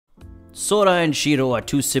Sora and Shiro are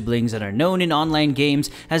two siblings and are known in online games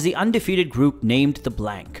as the undefeated group named the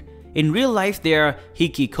Blank. In real life, they are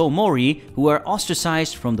hikikomori who are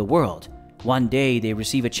ostracized from the world. One day, they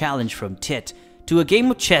receive a challenge from Tet to a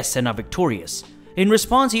game of chess and are victorious. In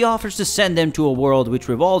response, he offers to send them to a world which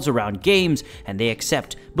revolves around games, and they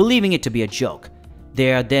accept, believing it to be a joke.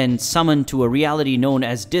 They are then summoned to a reality known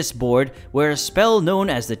as Disboard, where a spell known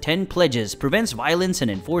as the 10 Pledges prevents violence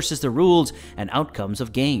and enforces the rules and outcomes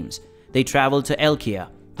of games. They travel to Ecchi,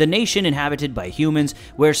 the nation inhabited by humans,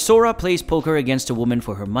 where Sora plays poker against a woman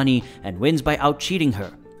for her money and wins by out-cheating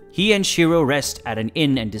her. He and Shiro rest at an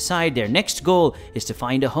inn and decide their next goal is to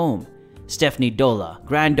find a home. Stephanie Dola,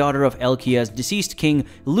 granddaughter of Ecchi's deceased king,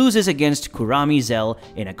 loses against Kurami Zell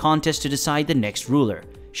in a contest to decide the next ruler.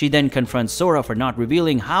 She then confronts Sora for not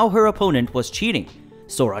revealing how her opponent was cheating.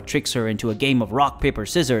 Sora tricks her into a game of rock, paper,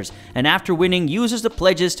 scissors, and after winning, uses the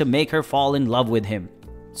pledges to make her fall in love with him.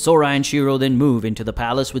 Sora and Shiro then move into the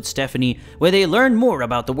palace with Stephanie, where they learn more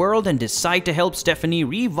about the world and decide to help Stephanie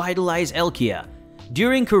revitalize Ecchi.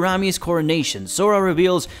 During Kurami's coronation, Sora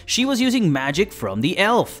reveals she was using magic from the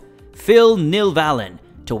elf, Phil Nilvalen,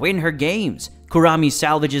 to win her games. Kurami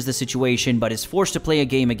salvages the situation but is forced to play a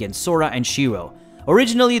game against Sora and Shiro.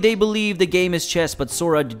 Originally, they believe the game is chess, but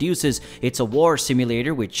Sora deduces it's a war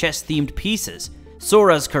simulator with chess-themed pieces.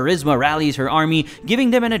 Sora's charisma rallies her army,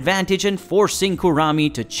 giving them an advantage and forcing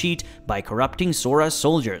Kurami to cheat by corrupting Sora's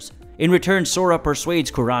soldiers. In return, Sora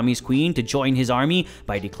persuades Kurami's queen to join his army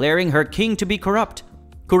by declaring her king to be corrupt.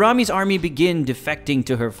 Kurami's army begin defecting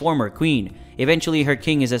to her former queen. Eventually, her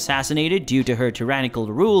king is assassinated due to her tyrannical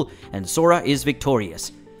rule, and Sora is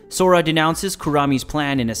victorious. Sora denounces Kurami's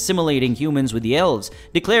plan in assimilating humans with the elves,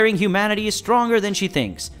 declaring humanity is stronger than she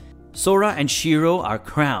thinks. Sora and Shiro are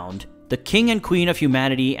crowned the king and queen of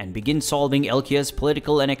humanity and begin solving Ecchi's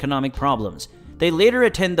political and economic problems. They later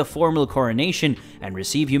attend the formal coronation and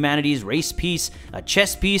receive humanity's race piece, a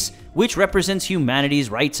chess piece, which represents humanity's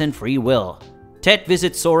rights and free will. Tet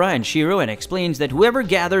visits Sora and Shiro and explains that whoever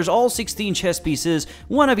gathers all 16 chess pieces,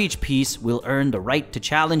 one of each piece, will earn the right to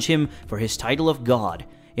challenge him for his title of god.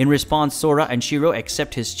 In response, Sora and Shiro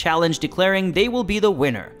accept his challenge, declaring they will be the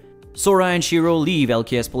winner. Sora and Shiro leave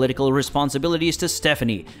Ecchi's political responsibilities to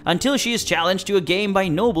Stephanie until she is challenged to a game by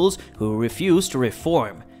nobles who refuse to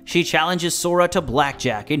reform. She challenges Sora to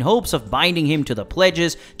blackjack in hopes of binding him to the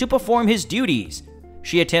pledges to perform his duties.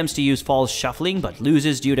 She attempts to use false shuffling but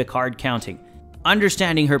loses due to card counting.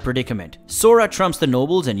 Understanding her predicament, Sora trumps the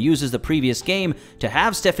nobles and uses the previous game to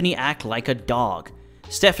have Stephanie act like a dog.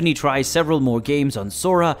 Stephanie tries several more games on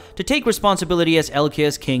Sora to take responsibility as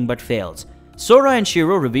Ecchi's king but fails. Sora and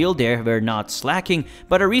Shiro reveal they were not slacking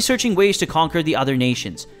but are researching ways to conquer the other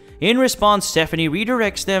nations. In response, Stephanie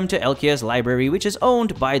redirects them to Ecchi's library, which is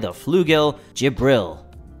owned by the Flugel Jibril.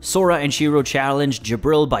 Sora and Shiro challenge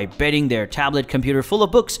Jibril by betting their tablet computer full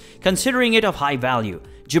of books, considering it of high value.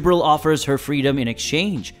 Jibril offers her freedom in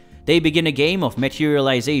exchange. They begin a game of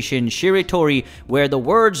materialization Shiritori, where the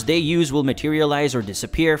words they use will materialize or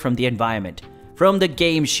disappear from the environment. From the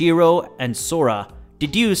game, Shiro and Sora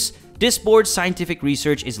deduce Disboard's scientific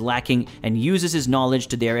research is lacking and uses his knowledge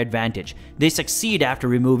to their advantage. They succeed after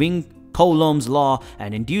removing Coulomb's law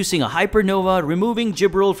and inducing a hypernova, removing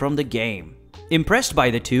Jibril from the game. Impressed by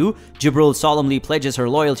the two, Jibril solemnly pledges her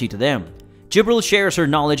loyalty to them. Jibril shares her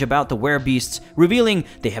knowledge about the werebeasts, revealing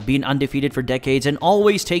they have been undefeated for decades and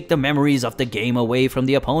always take the memories of the game away from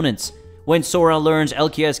the opponents. When Sora learns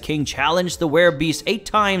Ecchi's king challenged the werebeasts 8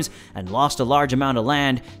 times and lost a large amount of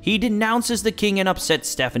land, he denounces the king and upsets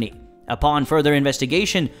Stephanie. Upon further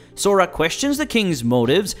investigation, Sora questions the king's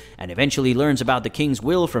motives and eventually learns about the king's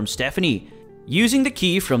will from Stephanie. Using the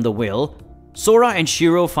key from the will, Sora and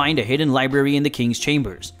Shiro find a hidden library in the king's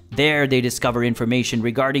chambers. There, they discover information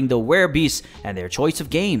regarding the werebeasts and their choice of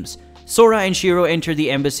games. Sora and Shiro enter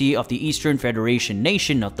the embassy of the Eastern Federation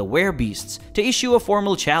nation of the werebeasts to issue a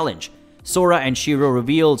formal challenge. Sora and Shiro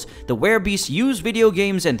reveals the werebeasts use video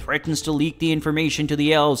games and threatens to leak the information to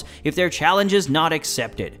the elves if their challenge is not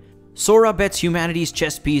accepted. Sora bets humanity's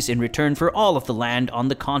chess piece in return for all of the land on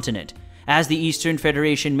the continent. As the Eastern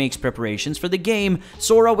Federation makes preparations for the game,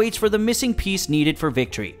 Sora waits for the missing piece needed for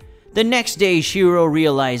victory. The next day, Shiro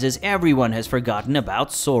realizes everyone has forgotten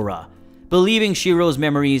about Sora. Believing Shiro's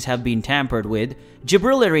memories have been tampered with,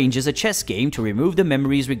 Jibril arranges a chess game to remove the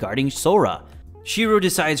memories regarding Sora. Shiro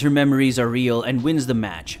decides her memories are real and wins the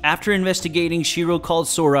match. After investigating, Shiro calls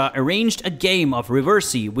Sora arranged a game of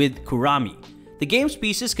Reversi with Kurami. The game's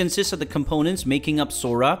pieces consist of the components making up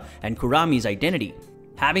Sora and Kurami's identity.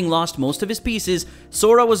 Having lost most of his pieces,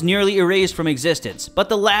 Sora was nearly erased from existence, but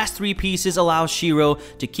the last 3 pieces allow Shiro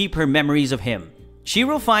to keep her memories of him.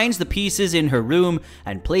 Shiro finds the pieces in her room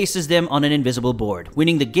and places them on an invisible board,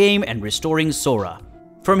 winning the game and restoring Sora.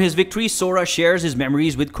 From his victory, Sora shares his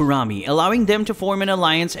memories with Kurami, allowing them to form an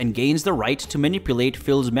alliance and gains the right to manipulate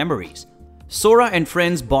Phil's memories. Sora and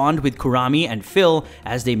friends bond with Kurami and Phil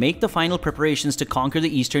as they make the final preparations to conquer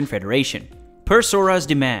the Eastern Federation. Per Sora's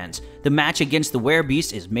demands, the match against the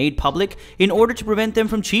Werebeast is made public in order to prevent them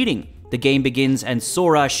from cheating. The game begins and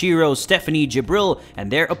Sora, Shiro, Stephanie, Jibril,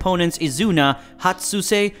 and their opponents Izuna,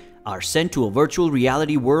 Hatsuse are sent to a virtual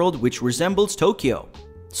reality world which resembles Tokyo.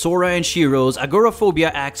 Sora and Shiro's agoraphobia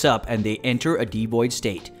acts up and they enter a devoid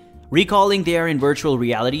state. Recalling they are in virtual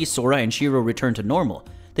reality, Sora and Shiro return to normal.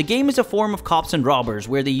 The game is a form of cops and robbers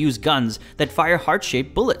where they use guns that fire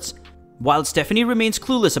heart-shaped bullets. While Stephanie remains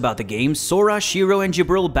clueless about the game, Sora, Shiro, and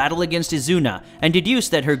Jibril battle against Izuna and deduce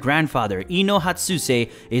that her grandfather, Ino Hatsuse,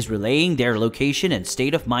 is relaying their location and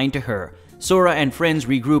state of mind to her. Sora and friends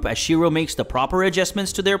regroup as Shiro makes the proper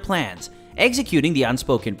adjustments to their plans. Executing the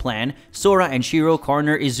unspoken plan, Sora and Shiro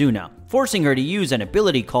corner Izuna, forcing her to use an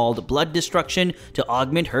ability called Blood Destruction to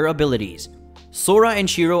augment her abilities. Sora and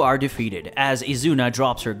Shiro are defeated. As Izuna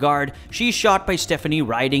drops her guard, she's shot by Stephanie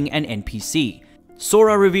riding an NPC.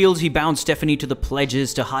 Sora reveals he bound Stephanie to the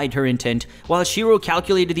pledges to hide her intent, while Shiro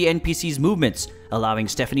calculated the NPC's movements, allowing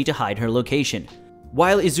Stephanie to hide her location.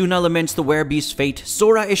 While Izuna laments the Werebeast's fate,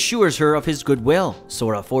 Sora assures her of his goodwill.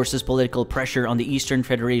 Sora forces political pressure on the Eastern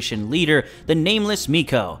Federation leader, the nameless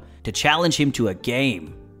Miko, to challenge him to a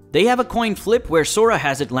game. They have a coin flip where Sora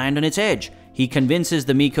has it land on its edge. He convinces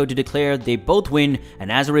the Miko to declare they both win,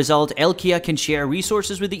 and as a result, Ecchi can share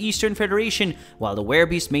resources with the Eastern Federation while the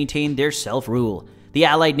Werebeasts maintain their self-rule. The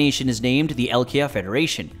allied nation is named the Ecchi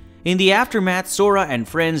Federation. In the aftermath, Sora and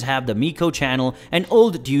friends have the Miko channel and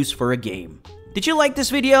old dues for a game. Did you like this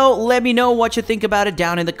video? Let me know what you think about it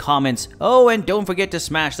down in the comments. Oh, and don't forget to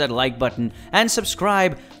smash that like button and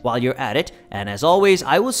subscribe while you're at it. And as always,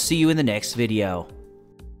 I will see you in the next video.